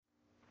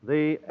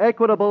The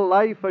Equitable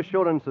Life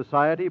Assurance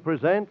Society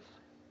presents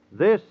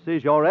This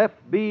Is Your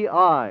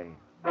FBI.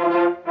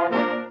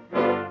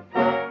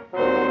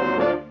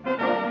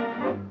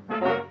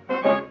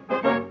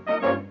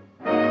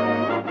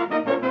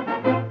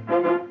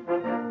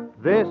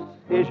 This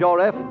is Your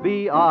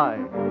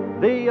FBI,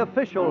 the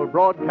official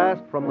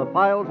broadcast from the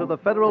files of the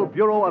Federal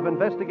Bureau of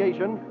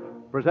Investigation,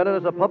 presented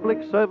as a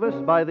public service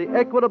by the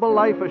Equitable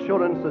Life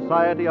Assurance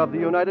Society of the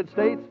United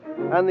States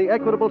and the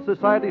Equitable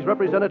Society's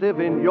representative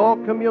in your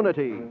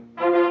community.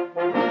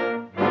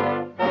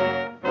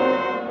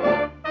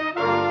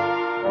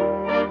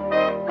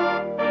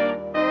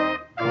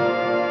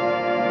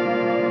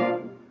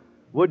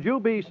 Would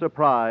you be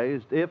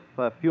surprised if,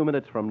 a few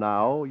minutes from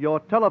now, your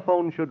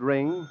telephone should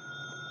ring?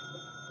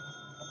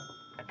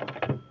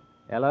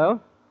 Hello?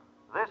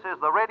 This is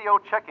the Radio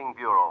Checking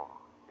Bureau.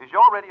 Is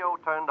your radio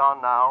turned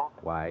on now?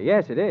 Why,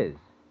 yes, it is.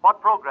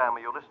 What program are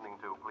you listening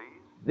to,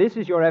 please? This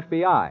is your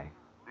FBI.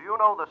 Do you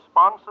know the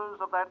sponsors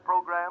of that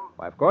program?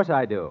 Why, of course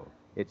I do.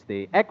 It's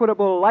the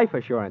Equitable Life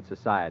Assurance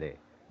Society.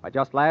 Why,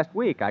 just last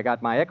week, I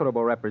got my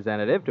Equitable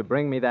representative to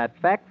bring me that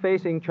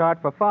fact-facing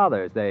chart for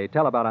fathers they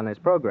tell about on this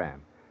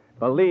program.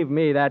 Believe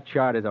me, that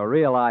chart is a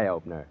real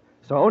eye-opener.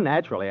 So,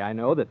 naturally, I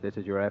know that This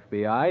Is Your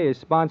FBI is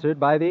sponsored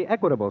by the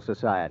Equitable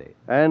Society.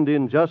 And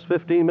in just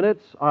 15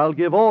 minutes, I'll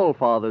give all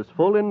fathers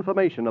full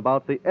information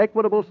about the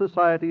Equitable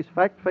Society's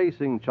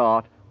fact-facing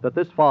chart that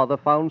this father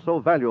found so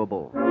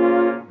valuable.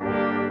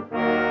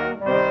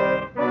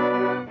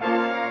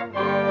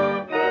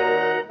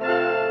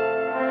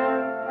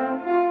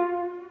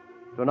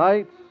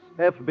 Tonight's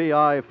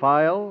FBI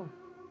file,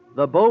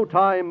 The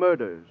Bowtie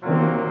Murders.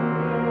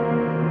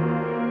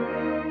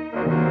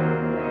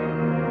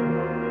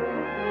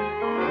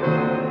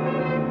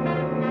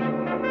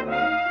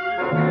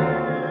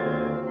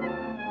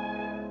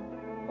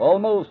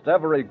 Almost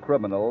every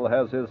criminal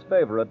has his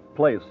favorite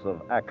place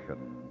of action.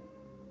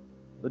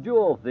 The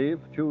jewel thief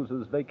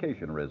chooses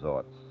vacation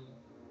resorts.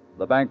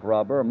 The bank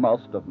robber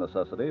must, of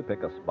necessity,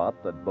 pick a spot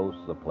that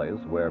boasts a place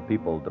where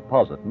people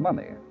deposit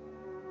money.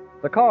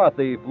 The car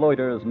thief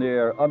loiters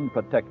near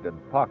unprotected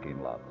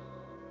parking lots.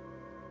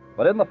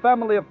 But in the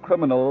family of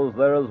criminals,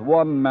 there is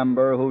one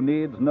member who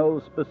needs no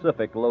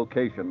specific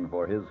location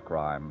for his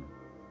crime,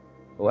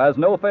 who has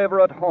no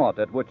favorite haunt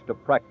at which to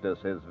practice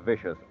his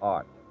vicious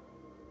art.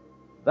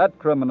 That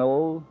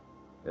criminal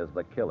is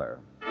the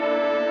killer.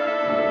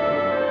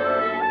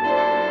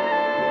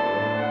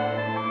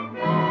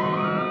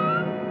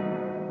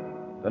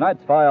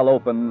 Tonight's file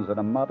opens in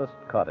a modest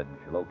cottage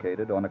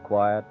located on a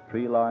quiet,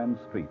 tree-lined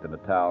street in a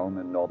town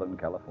in Northern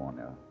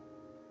California.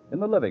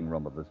 In the living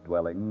room of this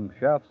dwelling,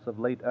 shafts of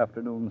late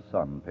afternoon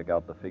sun pick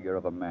out the figure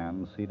of a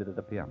man seated at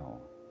a piano.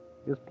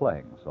 He is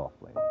playing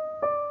softly.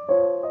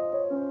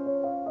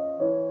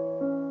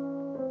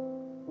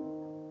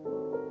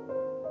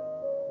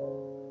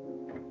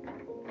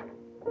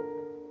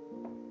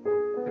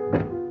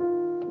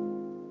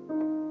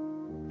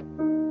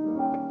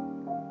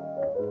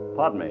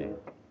 Pardon me.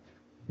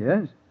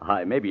 Yes?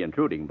 I may be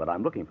intruding, but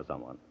I'm looking for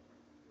someone.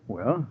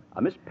 Well?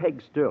 Miss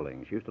Peg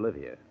Sterling. She used to live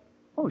here.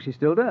 Oh, she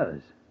still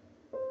does.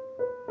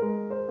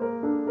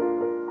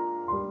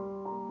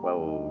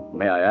 Well,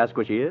 may I ask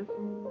where she is?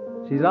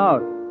 She's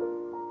out.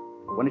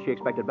 When is she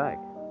expected back?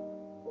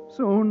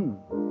 Soon.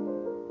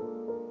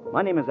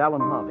 My name is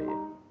Alan Harvey.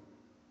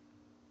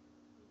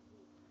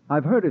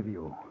 I've heard of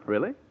you.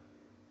 Really?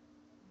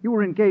 You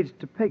were engaged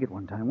to Peg at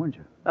one time, weren't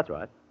you? That's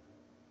right.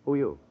 Who are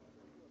you?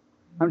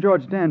 I'm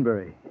George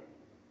Danbury.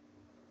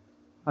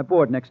 I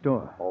board next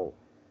door. Oh.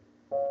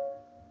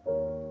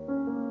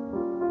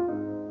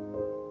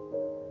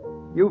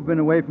 You've been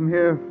away from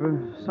here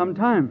for some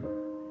time,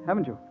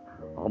 haven't you?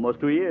 Almost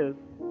 2 years.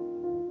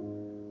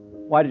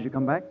 Why did you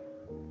come back?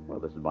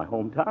 Well, this is my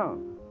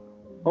hometown.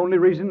 Only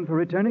reason for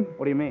returning?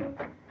 What do you mean?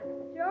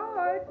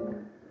 George!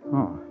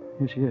 Oh,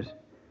 here she is.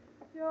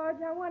 George,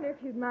 I wonder if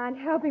you'd mind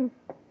helping...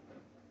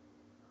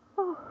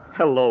 Oh,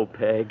 Hello,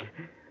 Peg.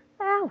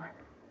 Alan.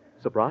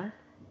 Surprised?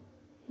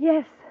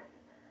 Yes.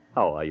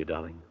 How are you,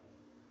 darling?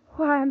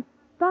 Why, I'm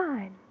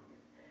fine.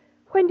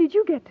 When did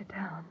you get to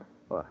town?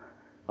 Well,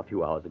 a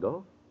few hours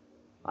ago.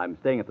 I'm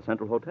staying at the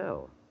Central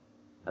Hotel.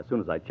 As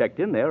soon as I checked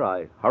in there,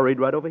 I hurried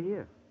right over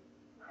here.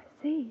 I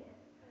see.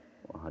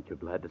 Well, aren't you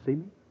glad to see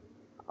me?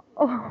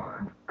 Oh,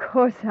 of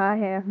course I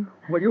am.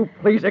 Will you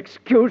please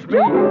excuse me?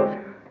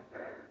 I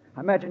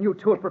imagine you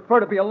two would prefer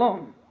to be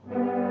alone.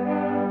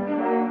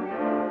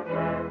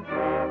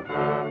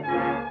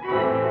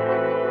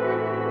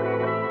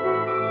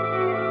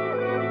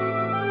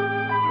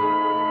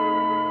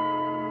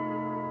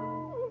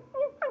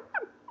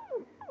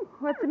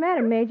 What's the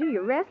matter, Major?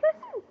 You restless?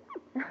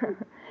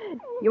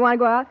 You want to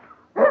go out?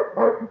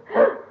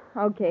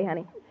 Okay,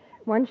 honey.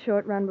 One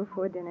short run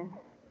before dinner.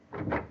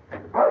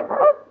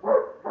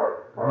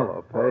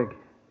 Hello, Peg.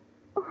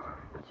 Oh,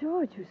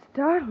 George, you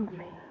startled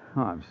me.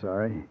 Oh, I'm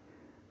sorry.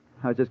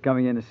 I was just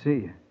coming in to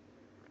see you.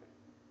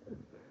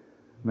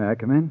 May I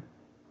come in?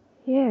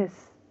 Yes.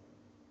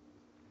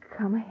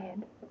 Come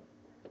ahead.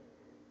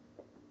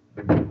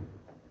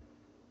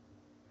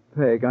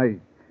 Peg,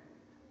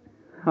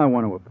 I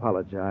want to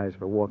apologize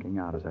for walking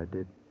out as I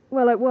did.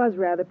 Well, it was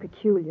rather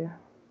peculiar.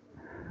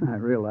 I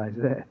realize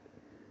that.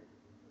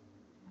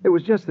 It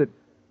was just that,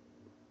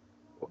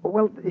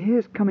 well,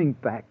 his coming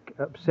back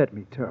upset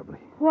me terribly.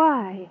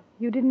 Why?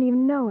 You didn't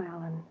even know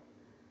Alan.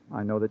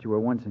 I know that you were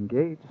once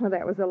engaged. Well,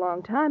 that was a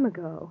long time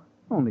ago.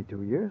 Only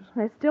 2 years.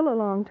 That's still a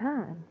long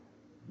time.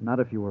 Not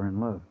if you were in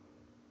love.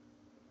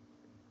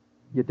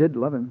 You did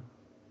love him,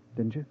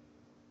 didn't you?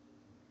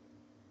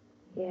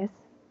 Yes.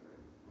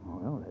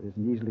 Well, that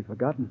isn't easily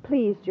forgotten.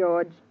 Please,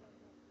 George.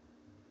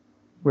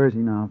 Where is he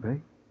now,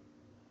 Peg?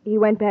 He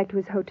went back to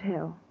his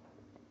hotel.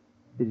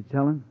 Did you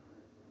tell him?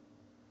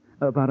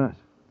 About us?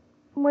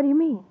 What do you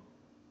mean?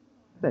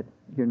 That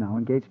you're now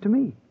engaged to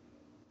me.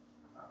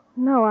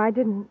 No, I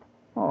didn't.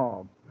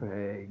 Oh,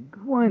 Peg,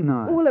 why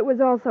not? Well, it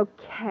was all so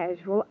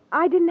casual.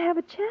 I didn't have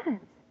a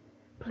chance.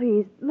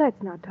 Please,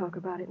 let's not talk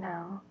about it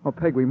now. Oh,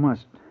 Peg, we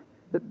must.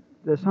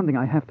 There's something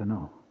I have to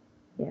know.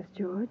 Yes,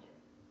 George?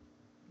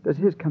 Does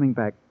his coming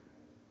back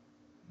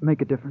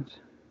make a difference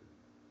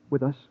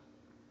with us?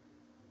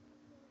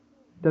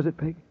 Does it,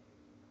 Peg?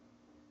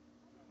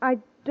 I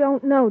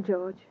don't know,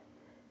 George.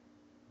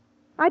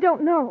 I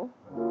don't know.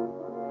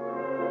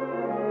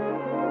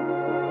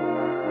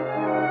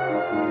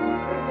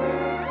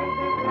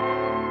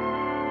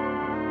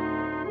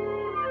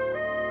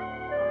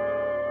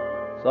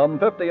 Some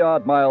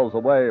 50-odd miles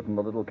away from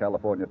the little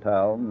California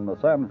town, the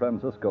San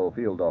Francisco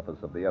field office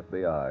of the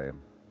FBI,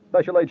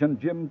 Special Agent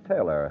Jim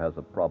Taylor has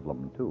a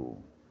problem, too.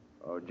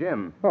 Oh,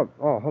 Jim. Oh,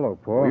 hello,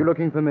 Paul. Were you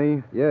looking for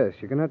me? Yes,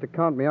 you're going to have to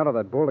count me out of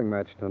that bowling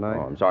match tonight.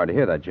 Oh, I'm sorry to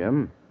hear that,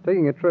 Jim.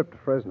 Taking a trip to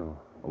Fresno.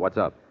 What's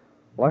up?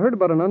 Well, I heard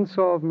about an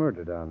unsolved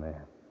murder down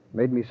there.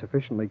 Made me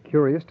sufficiently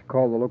curious to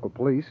call the local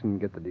police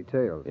and get the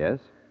details. Yes?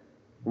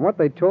 From what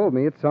they told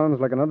me, it sounds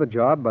like another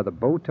job by the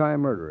Bowtie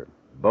murderer.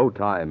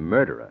 Bowtie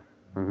murderer.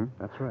 Mm-hmm,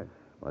 that's right.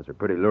 Well, that's a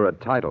pretty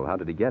lurid title. How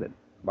did he get it?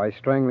 By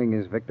strangling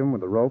his victim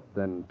with a rope,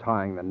 then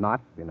tying the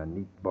knot in a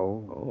neat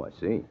bow. Oh, I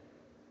see.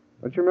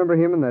 Don't you remember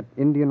him in that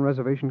Indian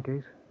reservation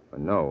case?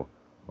 No.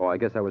 Oh, I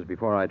guess that was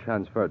before I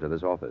transferred to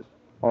this office.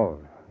 Oh,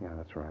 yeah,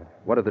 that's right.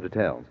 What are the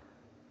details?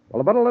 Well,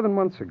 about 11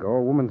 months ago,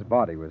 a woman's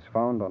body was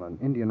found on an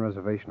Indian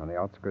reservation on the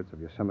outskirts of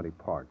Yosemite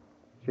Park.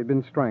 She had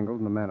been strangled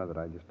in the manner that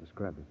I just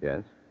described it.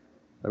 Yes?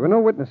 There were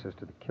no witnesses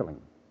to the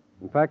killing.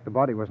 In fact, the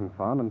body wasn't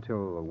found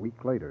until a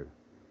week later.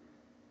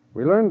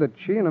 We learned that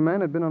she and a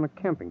man had been on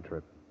a camping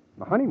trip.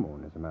 A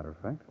honeymoon, as a matter of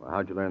fact. Well,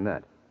 how'd you learn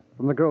that?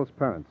 From the girl's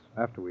parents,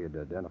 after we had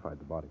identified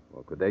the body.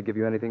 Well, could they give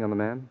you anything on the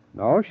man?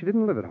 No, she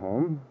didn't live at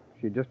home.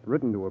 She'd just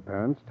written to her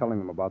parents, telling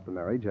them about the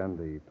marriage and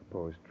the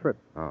proposed trip.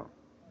 Oh.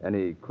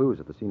 Any clues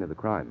at the scene of the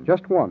crime?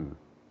 Just one.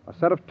 A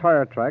set of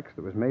tire tracks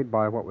that was made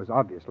by what was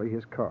obviously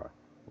his car.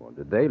 Well,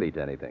 did they lead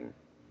to anything?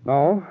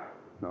 No,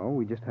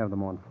 we just have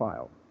them on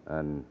file.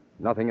 And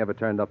nothing ever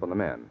turned up on the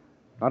man?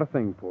 Not a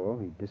thing, Paul.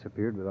 He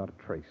disappeared without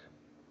a trace.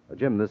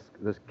 Jim, this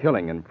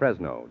killing in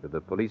Fresno, did the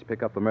police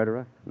pick up the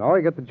murderer? No,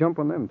 he got the jump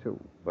on them, too.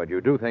 But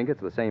you do think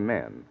it's the same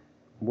man?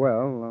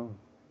 Well, I'll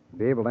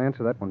be able to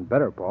answer that one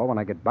better, Paul, when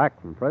I get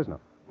back from Fresno.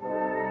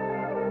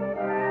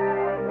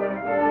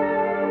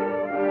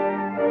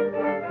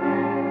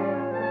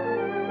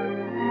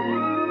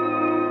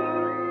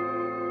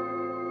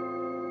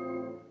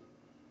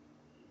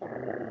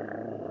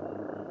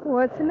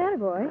 What's the matter,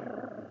 boy?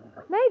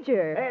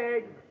 Major.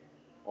 Peg!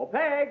 Oh,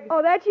 Peg!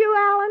 Oh, that's you,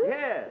 Alan?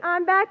 Yes.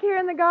 I'm back here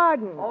in the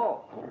garden.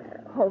 Oh.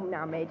 Oh,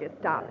 now, Major,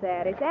 stop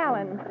that. It's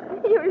Alan.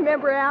 You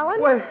remember Alan?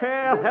 Well,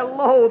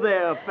 hello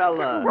there,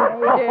 fella.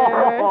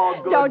 Major, Oh,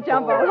 good don't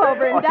jump boy. all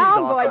over him. Oh,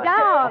 Down, he's boy, all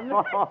down.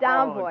 right.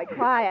 Down, boy,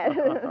 quiet.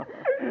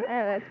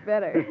 That's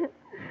better.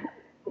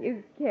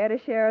 You care to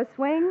share a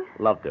swing?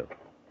 Love to.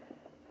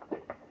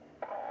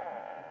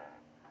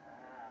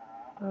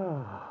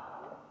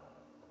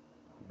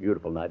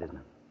 Beautiful night, isn't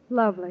it?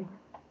 Lovely.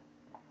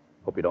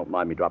 Hope you don't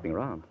mind me dropping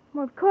around.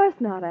 Well, of course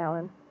not,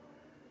 Alan.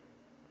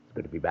 It's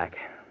good to be back.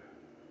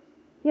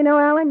 You know,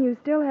 Alan, you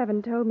still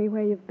haven't told me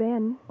where you've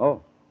been.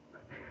 Oh.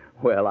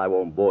 Well, I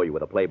won't bore you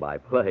with a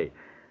play-by-play.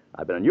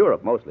 I've been in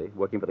Europe mostly,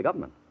 working for the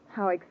government.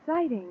 How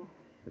exciting.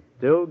 It's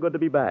still good to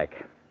be back.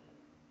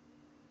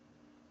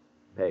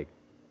 Peg,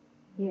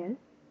 Yes?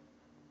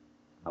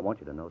 I want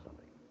you to know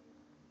something.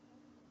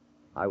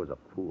 I was a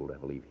fool to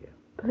ever leave here.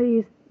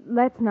 Please,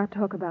 let's not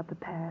talk about the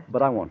past.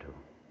 But I want to.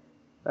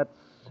 That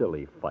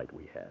silly fight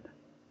we had.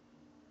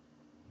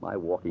 My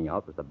walking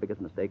out was the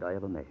biggest mistake I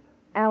ever made.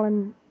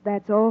 Alan,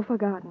 that's all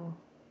forgotten.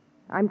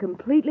 I'm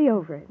completely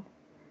over it.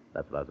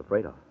 That's what I was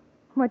afraid of.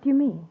 What do you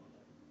mean?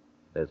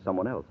 There's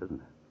someone else, isn't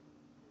there?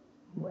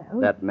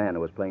 Well, That man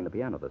who was playing the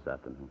piano this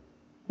afternoon.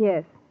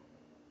 yes,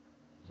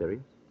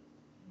 Serious?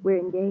 we're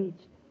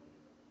engaged.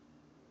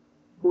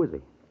 Who is he?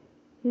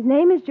 His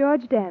name is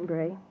George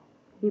Danbury.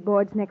 He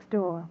boards next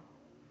door.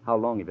 How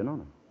long have you known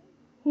him?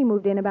 He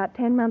moved in about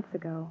 10 months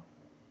ago.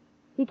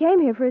 He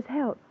came here for his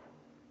health.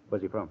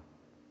 Where's he from?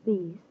 The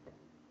East.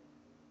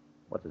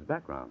 What's his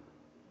background?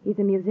 He's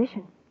a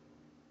musician.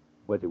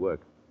 Where's he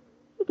work?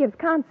 He gives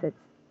concerts.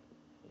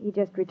 He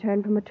just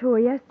returned from a tour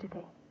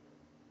yesterday.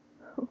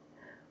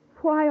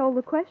 Why all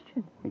the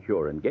questions?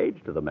 You're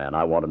engaged to the man.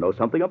 I want to know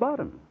something about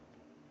him.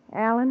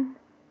 Alan,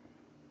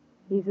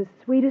 he's the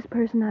sweetest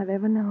person I've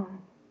ever known.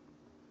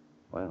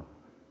 Well,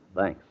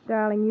 thanks.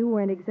 Darling, you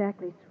weren't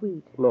exactly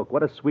sweet. Look,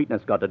 what has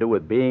sweetness got to do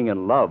with being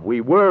in love? We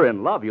were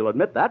in love. You'll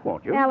admit that,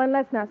 won't you? Alan,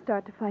 let's not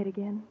start to fight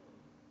again.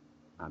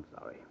 I'm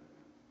sorry.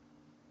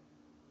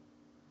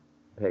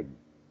 Peg,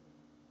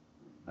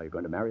 are you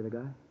going to marry the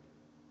guy?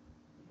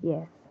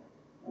 Yes.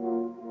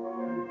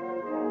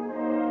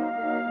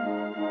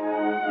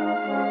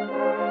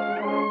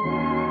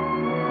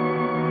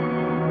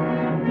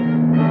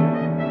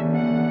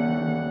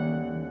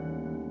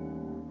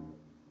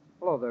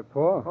 Hello there,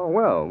 Paul. Oh,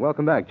 well,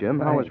 welcome back, Jim.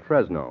 How was Thanks.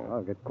 Fresno?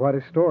 I've got quite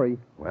a story.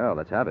 Well,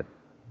 let's have it.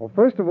 Well,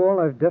 first of all,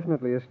 I've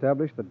definitely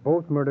established that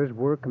both murders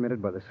were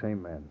committed by the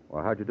same man.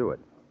 Well, how'd you do it?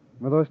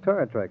 With those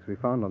tire tracks we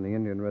found on the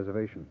Indian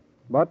reservation.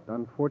 But,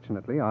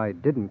 unfortunately, I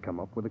didn't come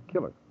up with a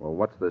killer. Well,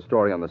 what's the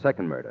story on the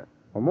second murder?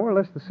 Well, more or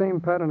less the same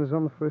pattern as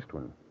on the first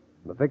one.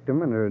 The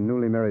victim and her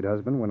newly married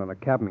husband went on a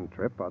camping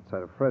trip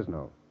outside of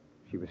Fresno.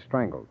 She was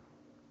strangled.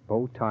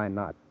 Bow tie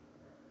knot.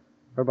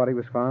 Her body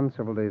was found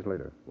several days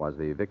later. Was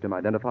the victim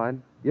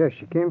identified? Yes,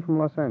 she came from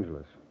Los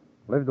Angeles.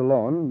 Lived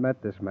alone,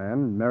 met this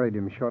man, married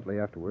him shortly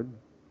afterward,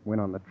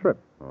 went on the trip.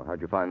 Well,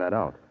 how'd you find that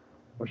out?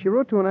 Well, she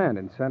wrote to an aunt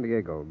in San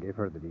Diego, gave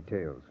her the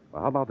details.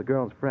 Well, how about the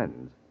girl's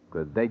friends?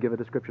 Could they give a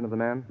description of the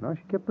man? No,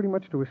 she kept pretty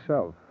much to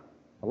herself.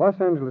 The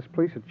Los Angeles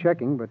police are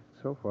checking, but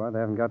so far they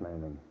haven't gotten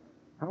anything.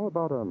 How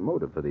about a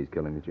motive for these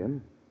killings,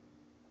 Jim?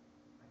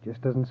 There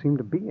just doesn't seem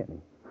to be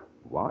any.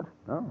 What?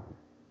 No.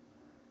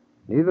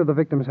 Neither of the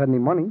victims had any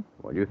money.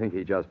 Well, you think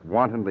he just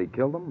wantonly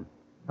killed them?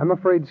 I'm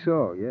afraid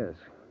so, yes.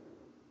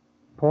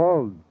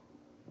 Paul,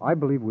 I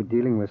believe we're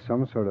dealing with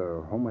some sort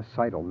of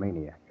homicidal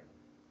maniac.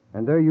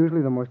 And they're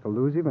usually the most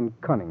elusive and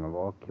cunning of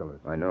all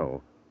killers. I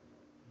know.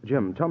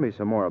 Jim, tell me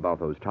some more about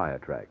those tire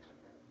tracks.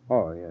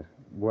 Oh, yes.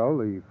 Well,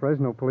 the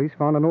Fresno police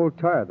found an old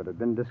tire that had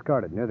been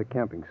discarded near the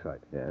camping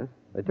site. Yes?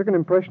 They took an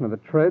impression of the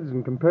treads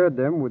and compared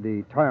them with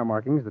the tire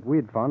markings that we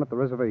had found at the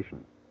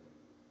reservation.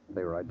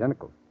 They were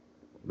identical.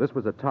 This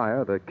was a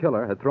tire the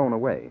killer had thrown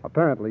away.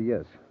 Apparently,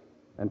 yes.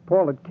 And,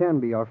 Paul, it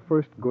can be our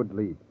first good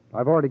lead.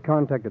 I've already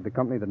contacted the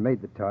company that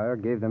made the tire,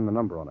 gave them the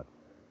number on it.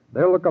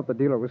 They'll look up the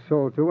dealer it was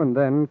sold to and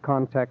then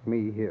contact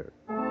me here.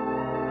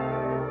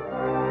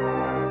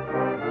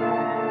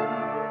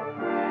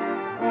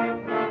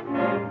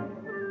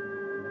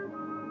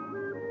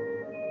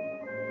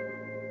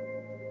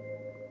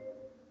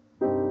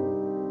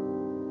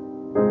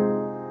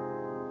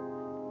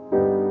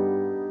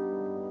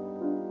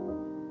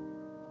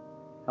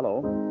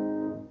 Hello.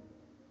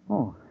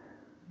 Oh,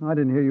 I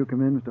didn't hear you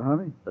come in, Mr.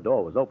 Harvey. The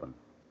door was open.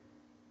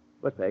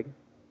 Where's Peg?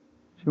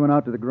 She went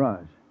out to the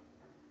garage.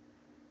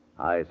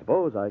 I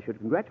suppose I should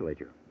congratulate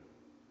you.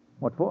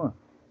 What for?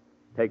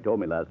 Peg told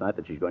me last night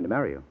that she's going to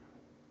marry you.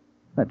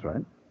 That's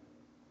right.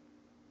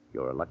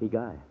 You're a lucky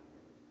guy.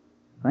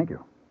 Thank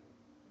you.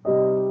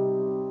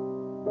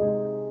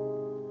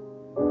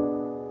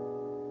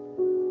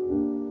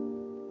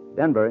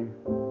 Danbury,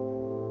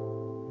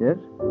 Yes?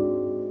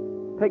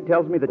 Peg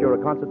tells me that you're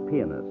a concert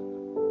pianist.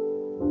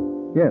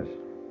 Yes,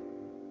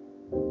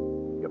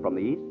 You're from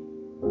the East?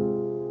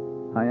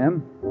 I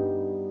am.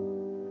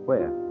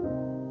 Where?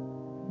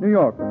 New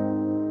York.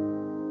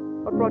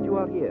 What brought you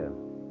out here?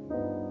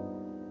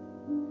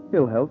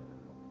 Ill health.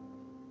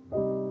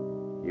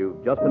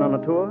 You've just been on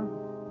a tour?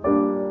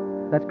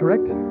 That's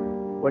correct.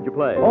 Where'd you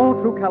play? All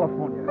through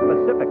California.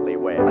 Specifically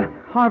where?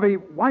 Harvey,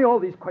 why all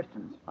these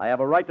questions? I have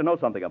a right to know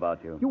something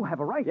about you. You have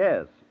a right.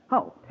 Yes.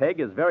 How? Peg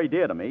is very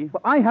dear to me.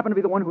 Well, I happen to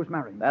be the one who's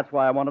married. That's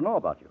why I want to know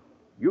about you.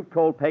 You've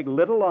told Peg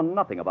little or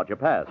nothing about your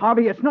past.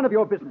 Harvey, it's none of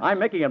your business. I'm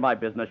making it my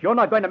business. You're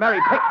not going to marry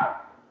Peg.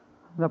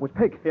 That was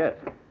Peg. Yes,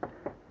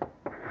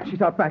 She's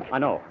out back. I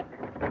know.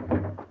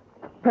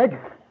 Peg!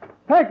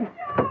 Peg!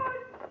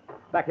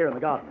 Back here in the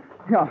garden.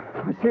 Yeah,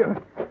 I see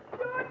her.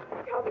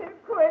 Come here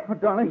quick. Oh,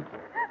 darling.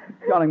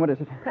 Darling, what is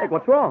it? Peg,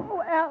 what's wrong?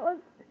 Oh, Alan.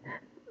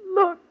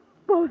 Look,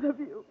 both of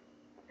you.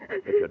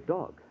 It's your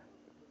dog.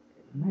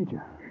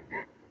 Major.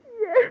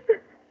 Yes.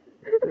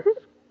 This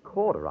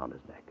cord around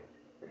his neck.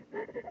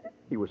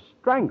 He was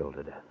strangled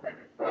to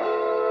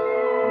death.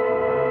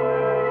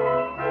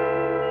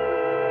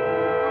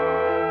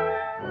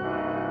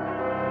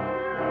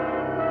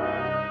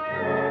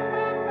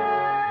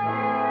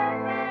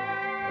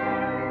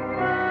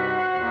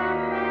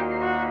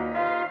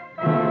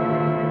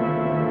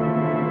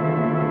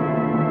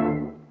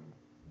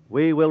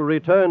 We will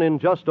return in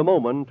just a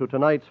moment to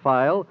tonight's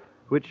file,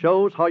 which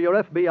shows how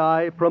your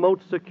FBI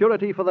promotes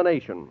security for the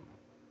nation.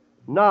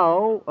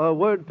 Now, a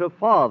word to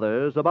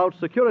fathers about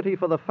security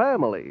for the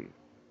family.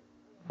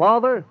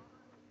 Father,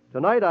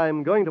 tonight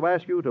I'm going to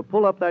ask you to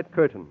pull up that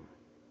curtain.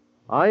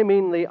 I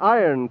mean the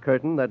iron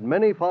curtain that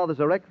many fathers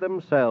erect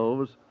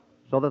themselves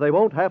so that they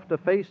won't have to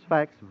face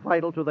facts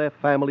vital to their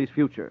family's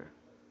future.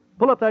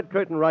 Pull up that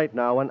curtain right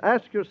now and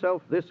ask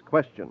yourself this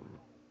question.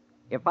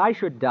 If I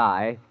should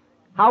die,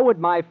 how would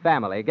my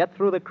family get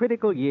through the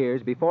critical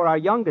years before our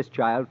youngest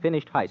child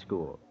finished high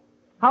school?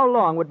 How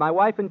long would my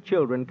wife and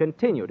children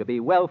continue to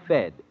be well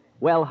fed,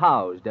 well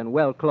housed, and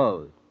well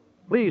clothed?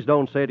 Please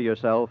don't say to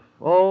yourself,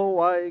 oh,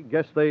 I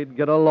guess they'd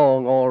get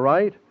along all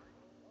right.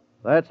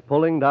 That's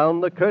pulling down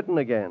the curtain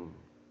again.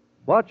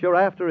 What you're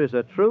after is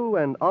a true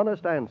and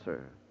honest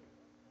answer.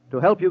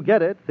 To help you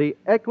get it, the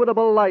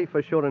Equitable Life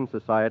Assurance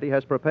Society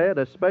has prepared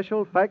a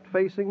special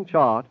fact-facing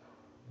chart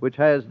which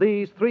has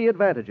these 3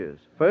 advantages.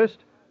 First,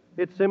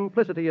 its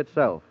simplicity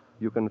itself.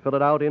 You can fill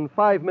it out in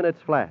 5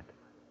 minutes flat.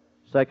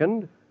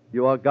 Second,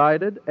 you are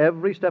guided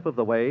every step of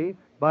the way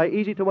by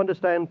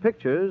easy-to-understand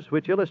pictures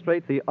which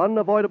illustrate the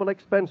unavoidable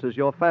expenses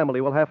your family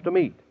will have to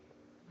meet.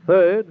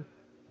 Third,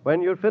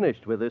 when you're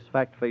finished with this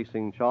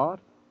fact-facing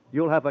chart,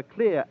 you'll have a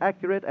clear,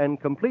 accurate,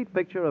 and complete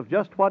picture of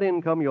just what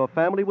income your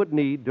family would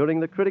need during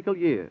the critical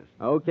years.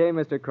 Okay,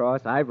 Mr.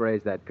 Cross, I've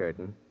raised that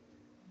curtain.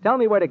 Tell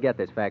me where to get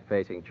this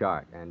fact-facing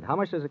chart, and how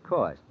much does it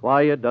cost?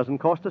 Why, it doesn't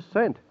cost a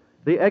cent.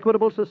 The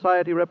Equitable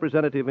Society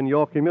representative in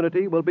your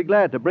community will be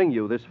glad to bring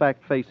you this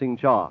fact-facing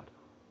chart.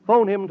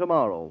 Phone him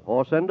tomorrow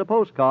or send a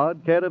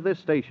postcard care of this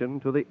station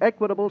to the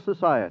Equitable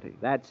Society.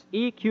 That's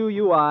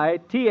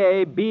EQUITABLE.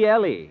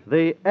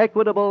 The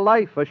Equitable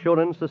Life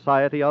Assurance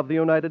Society of the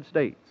United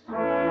States.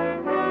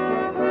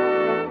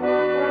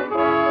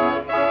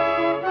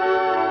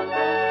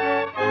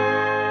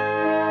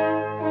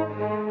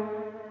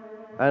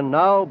 And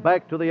now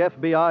back to the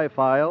FBI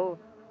file,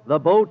 the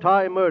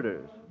Bowtie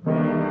Murders.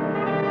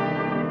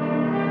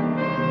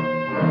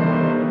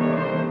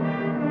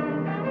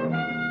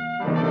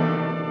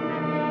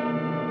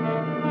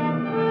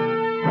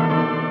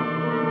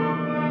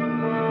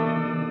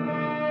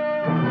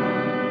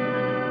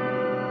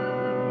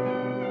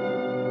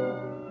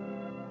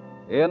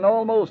 In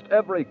almost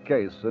every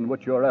case in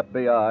which your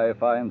FBI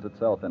finds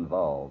itself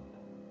involved,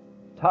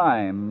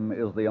 time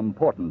is the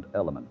important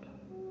element.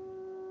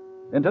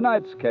 In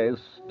tonight's case,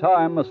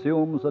 time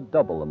assumes a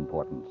double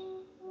importance.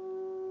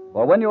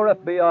 For when your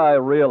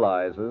FBI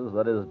realizes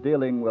that it is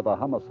dealing with a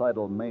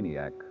homicidal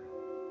maniac,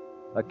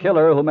 a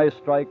killer who may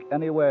strike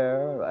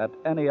anywhere at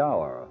any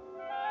hour,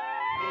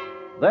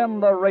 then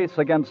the race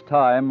against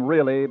time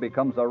really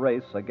becomes a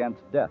race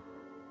against death.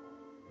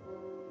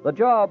 The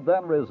job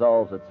then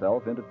resolves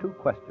itself into 2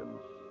 questions.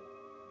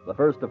 The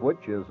first of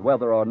which is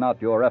whether or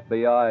not your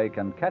FBI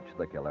can catch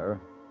the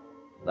killer.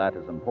 That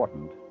is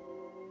important.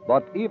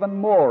 But even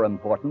more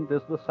important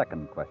is the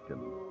second question,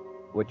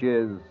 which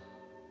is,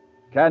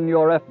 can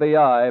your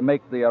FBI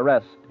make the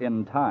arrest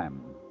in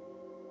time,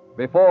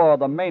 before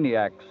the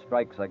maniac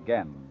strikes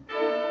again?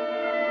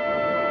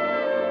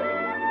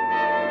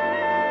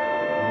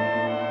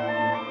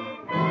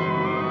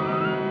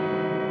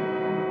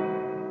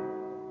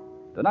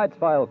 Tonight's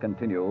file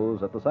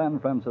continues at the San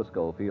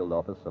Francisco field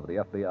office of the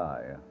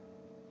FBI.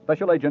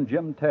 Special Agent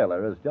Jim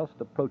Taylor is just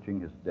approaching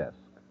his desk.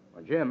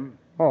 Well, Jim,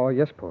 Oh,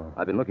 yes, Paul.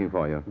 I've been looking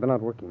for you. Been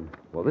out working.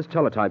 Well, this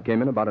teletype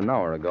came in about an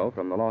hour ago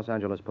from the Los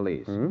Angeles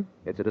police.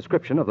 It's a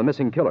description of the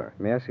missing killer.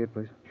 May I see it,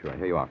 please? Sure,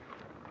 here you are.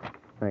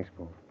 Thanks,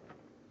 Paul.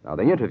 Now,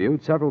 they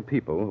interviewed several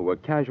people who were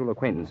casual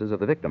acquaintances of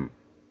the victim.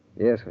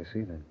 Yes, I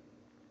see that.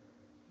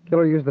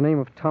 Killer used the name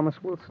of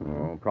Thomas Wilson.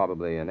 Oh,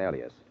 probably an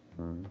alias.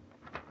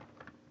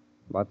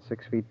 About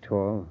 6 feet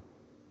tall,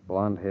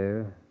 blonde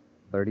hair,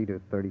 30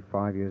 to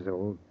 35 years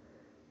old.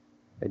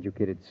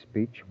 Educated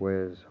speech,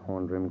 wears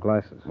horn-rimmed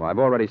glasses. Well, I've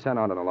already sent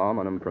out an alarm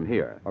on him from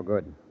here. Oh,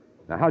 good.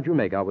 Now, how'd you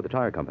make out with the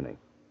tire company?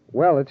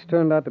 Well, it's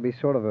turned out to be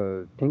sort of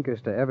a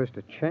Tinkers to Everest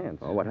to chance.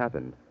 Oh, what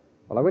happened?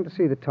 Well, I went to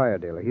see the tire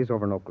dealer. He's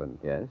over in Oakland.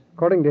 Yes?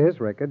 According to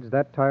his records,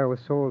 that tire was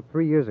sold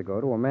 3 years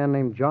ago to a man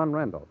named John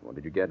Randolph. Well,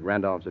 did you get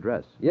Randolph's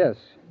address? Yes,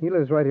 he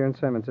lives right here in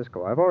San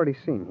Francisco. I've already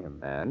seen him.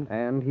 And?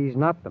 And he's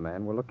not the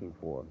man we're looking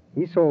for.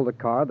 He sold the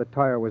car the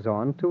tire was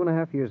on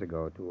 2.5 years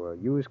ago to a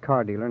used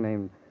car dealer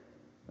named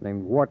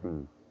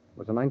Wharton. It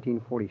was a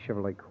 1940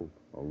 Chevrolet Coupe.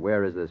 Well,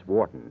 where is this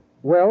Wharton?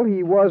 Well,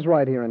 he was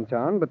right here in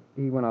town, but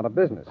he went out of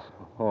business.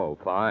 Oh,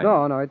 fine.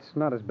 No, it's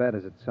not as bad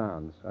as it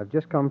sounds. I've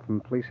just come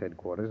from police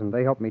headquarters, and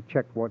they helped me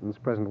check Wharton's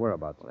present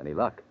whereabouts. Well, any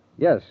luck?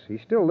 Yes, he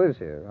still lives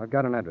here. I've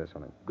got an address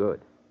on him.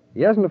 Good.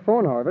 He hasn't a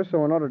phone, however,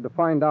 so in order to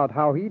find out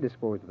how he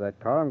disposed of that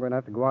car, I'm going to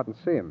have to go out and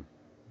see him.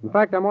 In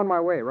fact, I'm on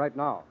my way right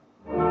now.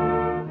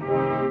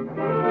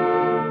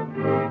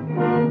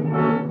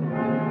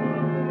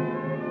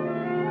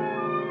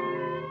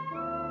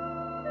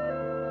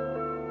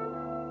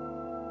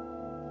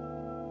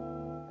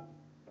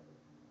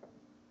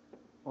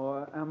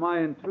 Am I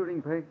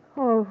intruding, Peg?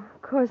 Oh,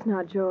 of course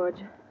not, George.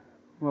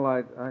 Well,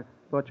 I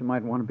thought you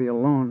might want to be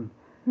alone.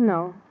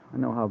 No, I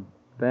know how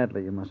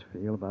badly you must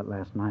feel about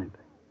last night.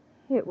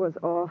 it was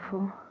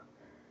awful.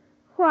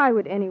 Why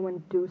would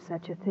anyone do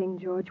such a thing,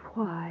 George?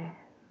 Why?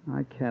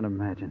 I can't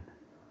imagine.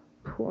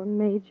 Poor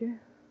Major.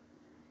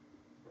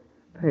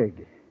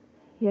 Peg,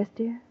 Yes,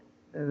 dear?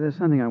 there's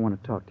something I want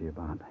to talk to you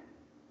about.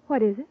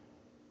 What is it?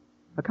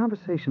 A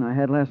conversation I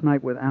had last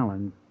night with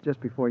Alan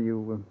just before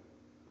you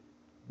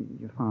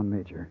found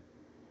Major.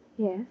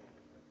 Yes?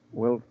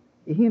 Well,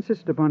 he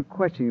insisted upon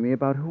questioning me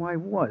about who I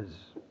was,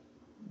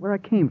 where I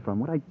came from,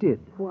 what I did.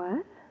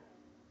 What?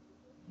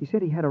 He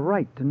said he had a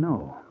right to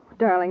know.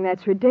 darling,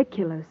 that's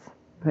ridiculous.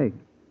 Peg,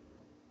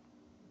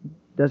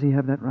 does he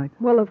have that right?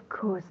 Well, of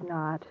course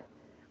not.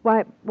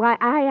 Why,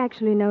 I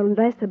actually know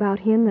less about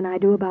him than I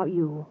do about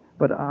you.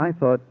 But I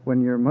thought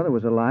when your mother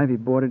was alive, he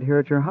boarded here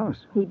at your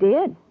house. He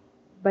did.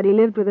 But he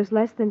lived with us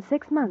less than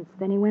 6 months,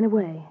 then he went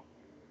away.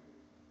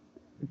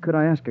 Could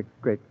I ask a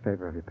great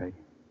favor of you, Peg?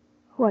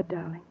 What,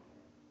 darling?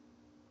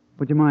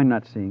 Would you mind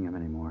not seeing him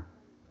anymore?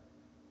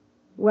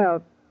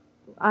 Well,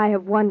 I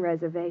have one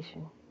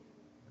reservation.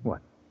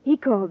 What? He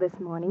called this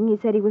morning. He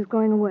said he was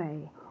going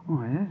away.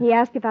 Oh, yeah? He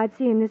asked if I'd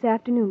see him this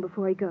afternoon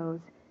before he goes.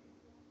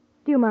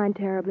 Do you mind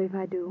terribly if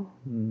I do?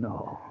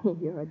 No.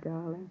 You're a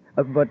darling.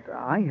 But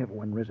I have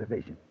one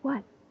reservation.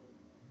 What?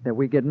 That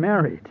we get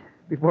married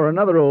before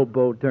another old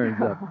beau turns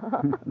up.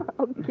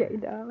 Okay,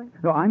 darling.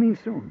 No, I mean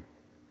soon.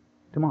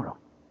 Tomorrow.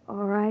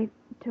 All right,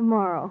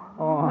 tomorrow.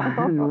 Oh,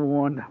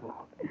 wonderful.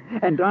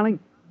 And, darling,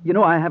 you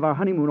know I have our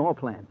honeymoon all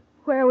planned.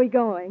 Where are we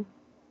going?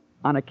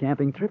 On a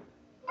camping trip.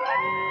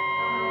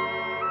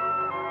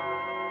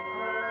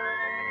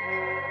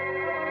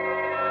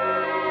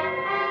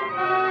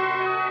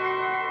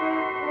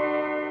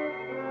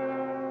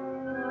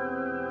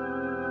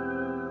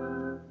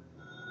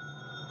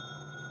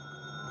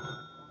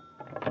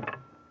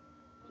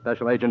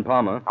 Special Agent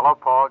Palmer. Hello,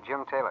 Paul.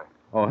 Jim Taylor.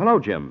 Oh, hello,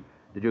 Jim.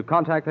 Did you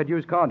contact that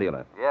used car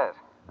dealer? Yes.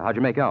 How'd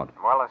you make out?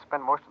 Well, I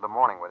spent most of the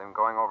morning with him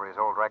going over his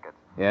old records.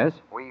 Yes?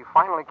 We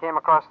finally came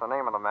across the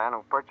name of the man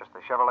who purchased the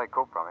Chevrolet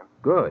Coupe from him.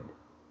 Good.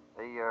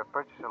 The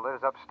purchaser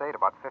lives upstate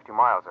about 50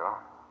 miles, though.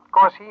 Of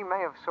course, he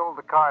may have sold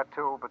the car,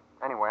 too, but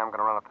anyway, I'm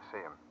going to run up to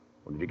see him.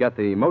 Well, did you get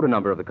the motor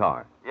number of the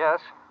car? Yes.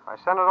 I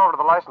sent it over to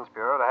the license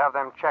bureau to have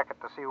them check it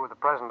to see who the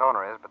present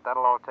owner is, but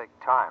that'll all take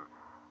time.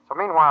 So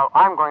meanwhile,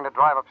 I'm going to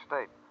drive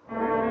upstate.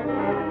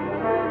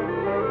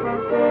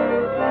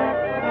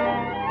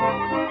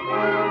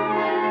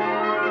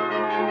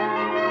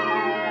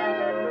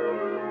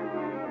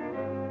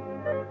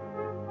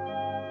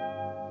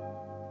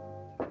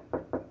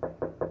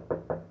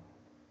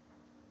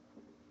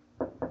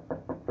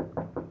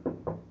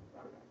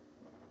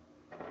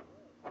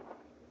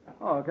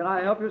 Oh, can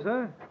I help you,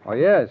 sir? Oh,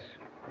 yes.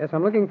 Yes,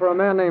 I'm looking for a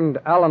man named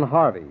Alan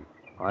Harvey.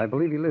 I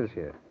believe he lives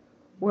here.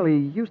 Well, he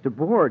used to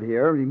board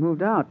here. He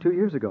moved out 2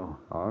 years ago.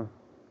 Oh?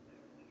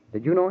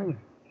 Did you know him?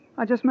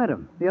 I just met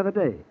him the other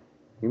day.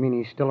 You mean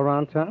he's still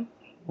around town?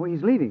 Well,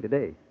 he's leaving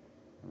today.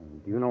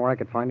 Do you know where I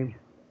could find him?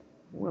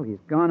 Well, he's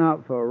gone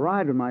out for a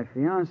ride with my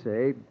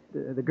fiancée,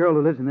 the girl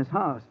who lives in this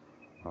house.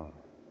 Oh.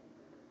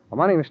 Well,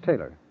 my name is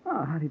Taylor.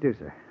 Oh, how do you do,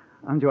 sir?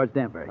 I'm George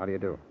Danbury. How do you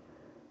do?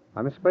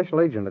 I'm a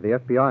special agent of the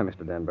FBI,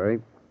 Mr. Danbury.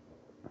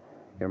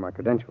 Here are my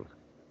credentials.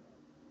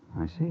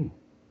 I see.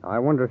 I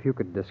wonder if you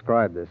could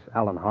describe this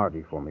Alan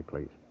Harvey for me,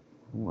 please.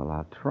 Well,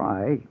 I'll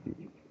try.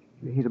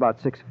 He's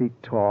about 6 feet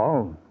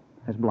tall,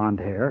 has blonde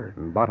hair.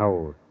 About how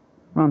old?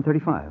 Around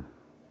 35.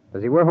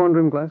 Does he wear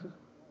horn-rimmed glasses?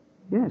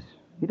 Yes,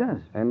 he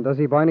does. And does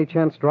he by any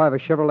chance drive a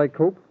Chevrolet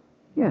Coupe?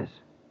 Yes.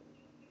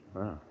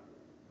 Ah.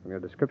 From your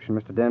description,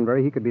 Mr.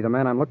 Danbury, he could be the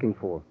man I'm looking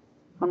for.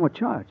 On what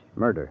charge?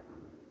 Murder.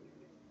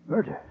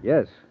 Murder?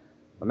 Yes.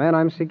 The man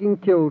I'm seeking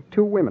killed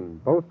 2 women,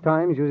 both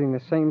times using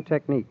the same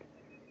technique.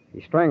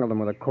 He strangled them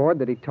with a cord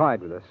that he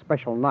tied with a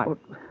special knife. Oh,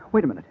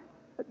 wait a minute.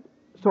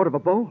 Sort of a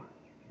bow?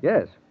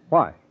 Yes.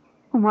 Why?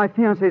 Well, my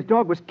fiancée's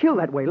dog was killed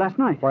that way last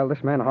night. While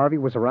this man Harvey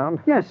was around?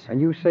 Yes.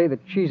 And you say that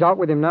she's out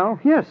with him now?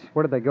 Yes.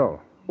 Where did they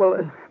go?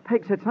 Well,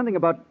 Peg said something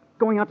about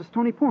going out to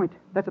Stony Point.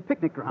 That's a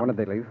picnic ground. When did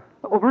they leave?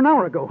 Over an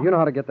hour ago. You know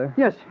how to get there?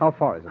 Yes. How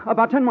far is it?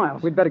 About 10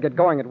 miles. We'd better get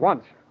going at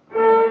once.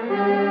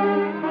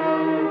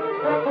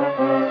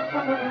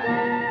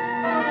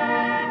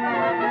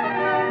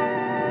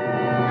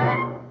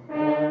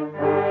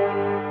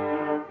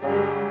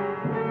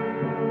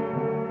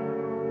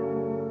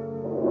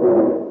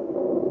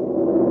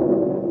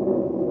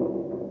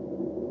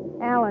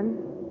 Alan,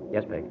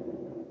 Yes, Peg.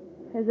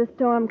 there's a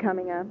storm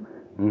coming up.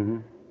 Mm-hmm.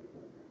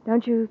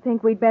 Don't you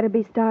think we'd better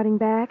be starting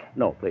back?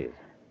 No, please.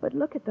 But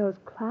look at those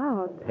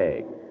clouds.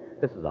 Peg,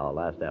 this is our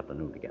last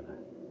afternoon together.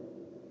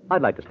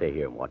 I'd like to stay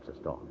here and watch the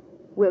storm.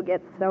 We'll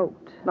get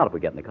soaked. Not if we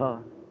get in the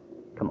car.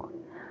 Come on.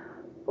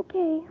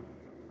 Okay.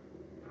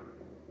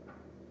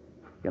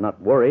 You're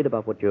not worried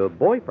about what your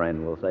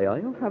boyfriend will say, are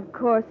you? Of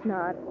course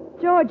not.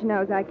 George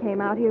knows I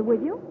came out here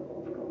with you.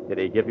 Did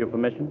he give you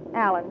permission?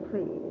 Alan,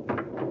 please.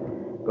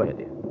 Go ahead,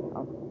 dear.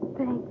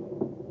 Thanks.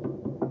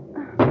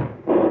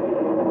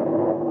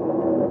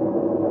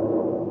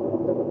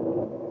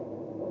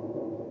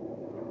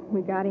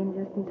 We got in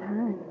just in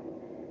time.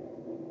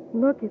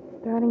 Look, it's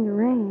starting to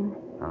rain.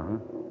 Uh-huh.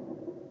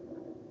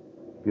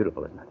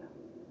 Beautiful, isn't it?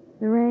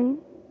 The rain?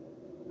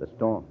 The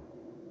storm.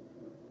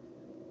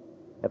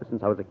 Ever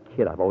since I was a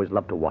kid, I've always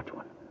loved to watch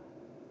one.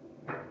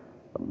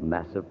 The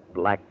massive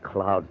black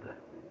clouds, the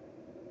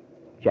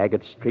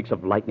jagged streaks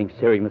of lightning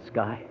searing the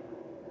sky.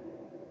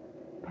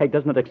 Peg,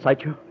 doesn't it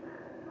excite you?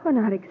 Well,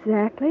 not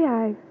exactly.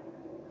 I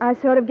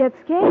sort of get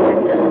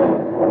scared.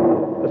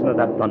 Listen to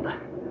that thunder.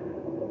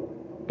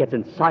 It gets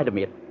inside of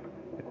me. It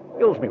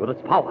fills me with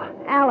its power.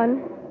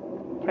 Alan,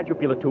 Can't you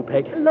feel it too,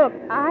 Peg? Look,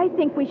 I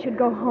think we should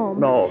go home.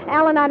 No.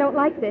 Alan, I don't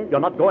like this. You're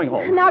not going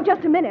home. Now,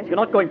 just a minute. You're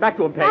not going back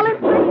to him, Peg. Alan,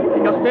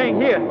 please. You're staying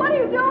here. What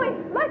are you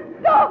doing?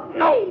 Let go,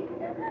 please.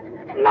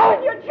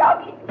 No. You're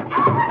choking.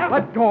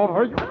 Let go of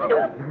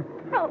her.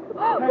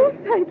 Oh,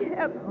 thank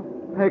heaven.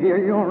 Peggy,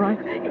 are you all right?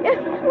 Yes.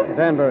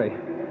 Danbury,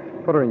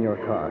 put her in your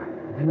car.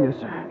 Yes,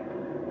 sir.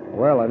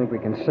 Well, I think we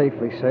can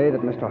safely say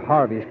that Mr.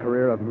 Harvey's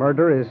career of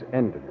murder is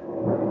ended.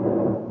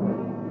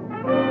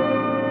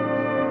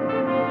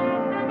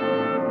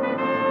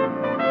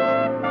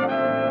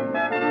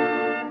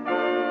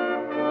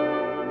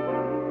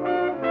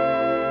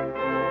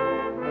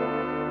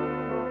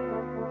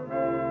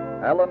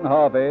 Alan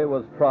Harvey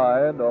was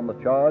tried on the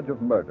charge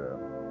of murder.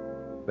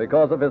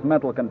 Because of his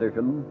mental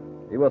condition,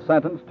 he was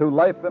sentenced to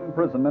life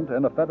imprisonment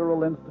in a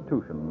federal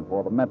institution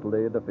for the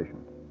mentally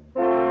deficient.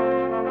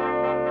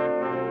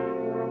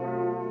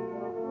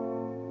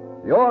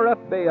 Your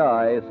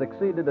FBI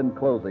succeeded in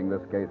closing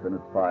this case in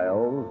its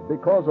files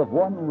because of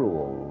one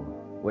rule,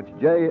 which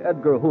J.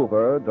 Edgar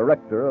Hoover,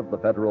 director of the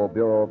Federal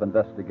Bureau of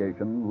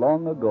Investigation,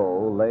 long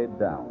ago laid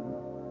down.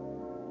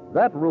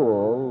 That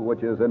rule,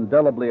 which is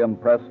indelibly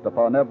impressed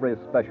upon every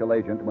special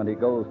agent when he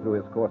goes through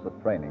his course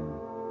of training,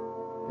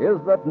 is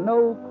that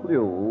no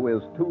clue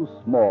is too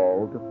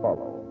small to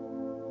follow.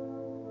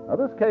 Now,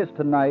 this case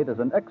tonight is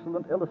an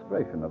excellent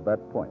illustration of that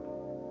point.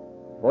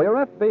 For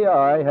your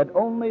FBI had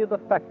only the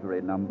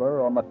factory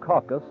number on the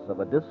carcass of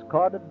a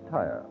discarded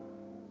tire.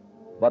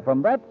 But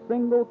from that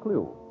single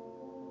clue,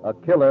 a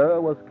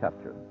killer was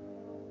captured.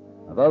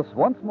 Thus,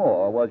 once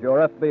more, was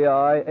your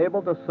FBI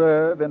able to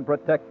serve in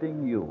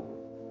protecting you,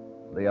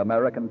 the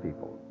American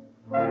people.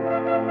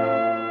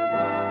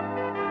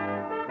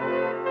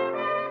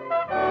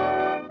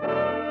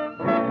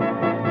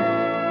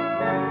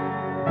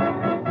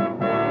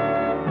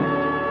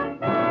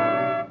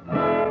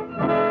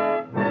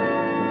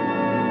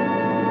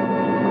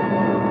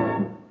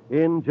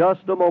 In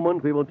just a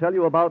moment, we will tell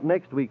you about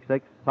next week's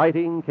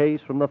exciting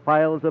case from the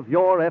files of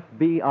your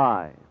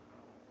FBI.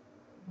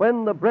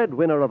 When the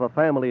breadwinner of a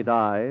family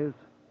dies,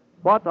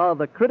 what are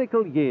the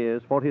critical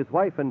years for his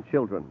wife and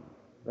children?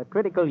 The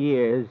critical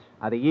years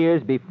are the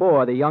years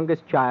before the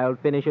youngest child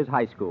finishes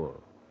high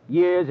school,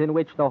 years in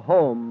which the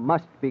home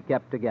must be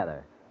kept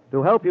together.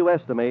 To help you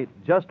estimate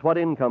just what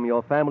income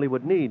your family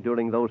would need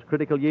during those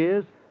critical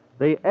years,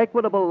 the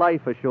Equitable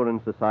Life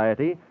Assurance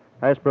Society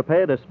has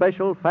prepared a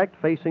special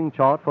fact-facing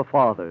chart for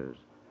fathers.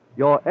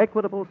 Your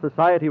Equitable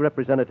Society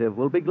representative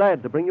will be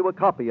glad to bring you a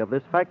copy of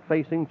this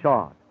fact-facing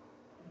chart.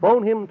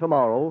 Phone him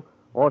tomorrow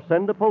or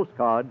send a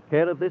postcard,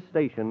 care of this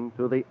station,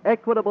 to the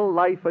Equitable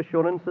Life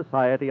Assurance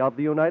Society of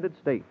the United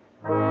States.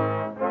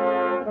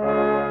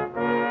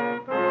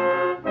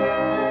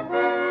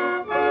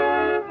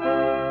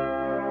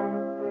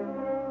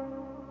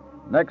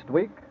 Next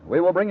week, we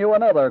will bring you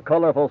another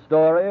colorful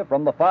story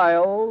from the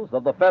files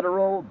of the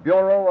Federal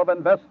Bureau of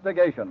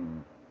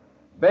Investigation.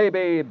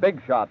 Baby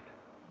Big Shot.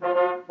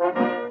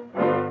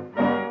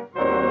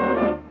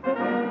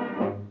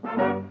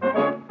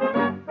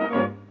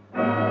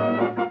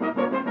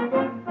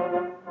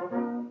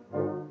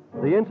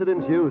 The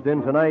incidents used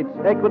in tonight's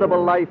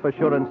Equitable Life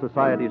Assurance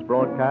Society's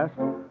broadcast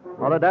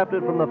are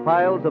adapted from the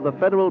files of the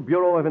Federal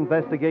Bureau of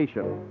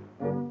Investigation.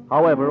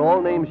 However, all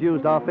names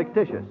used are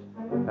fictitious,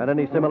 and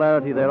any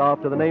similarity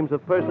thereof to the names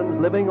of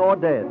persons living or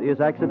dead is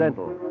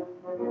accidental.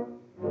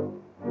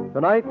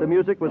 Tonight, the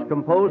music was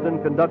composed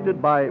and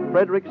conducted by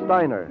Frederick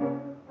Steiner.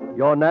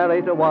 Your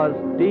narrator was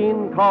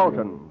Dean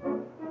Carlton.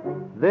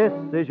 This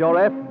is Your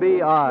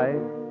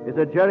FBI is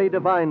a Jerry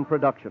Devine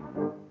production.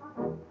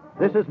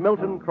 This is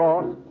Milton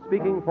Cross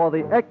speaking for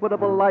the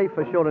Equitable Life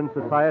Assurance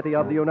Society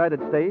of the United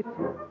States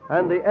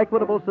and the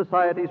Equitable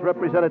Society's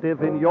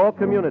representative in your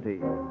community,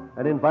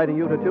 and inviting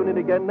you to tune in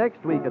again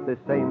next week at this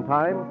same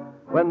time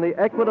when the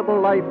Equitable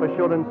Life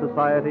Assurance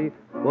Society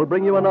will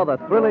bring you another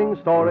thrilling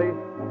story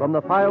from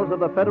the files of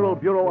the Federal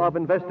Bureau of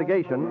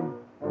Investigation,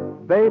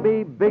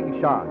 Baby Big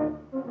Shot,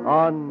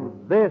 on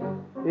This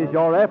is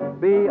Your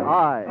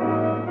FBI.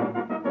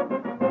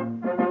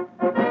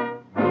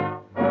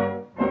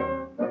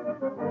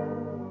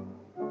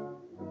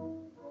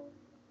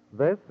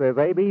 This is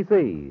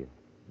ABC,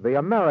 the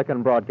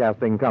American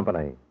Broadcasting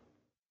Company.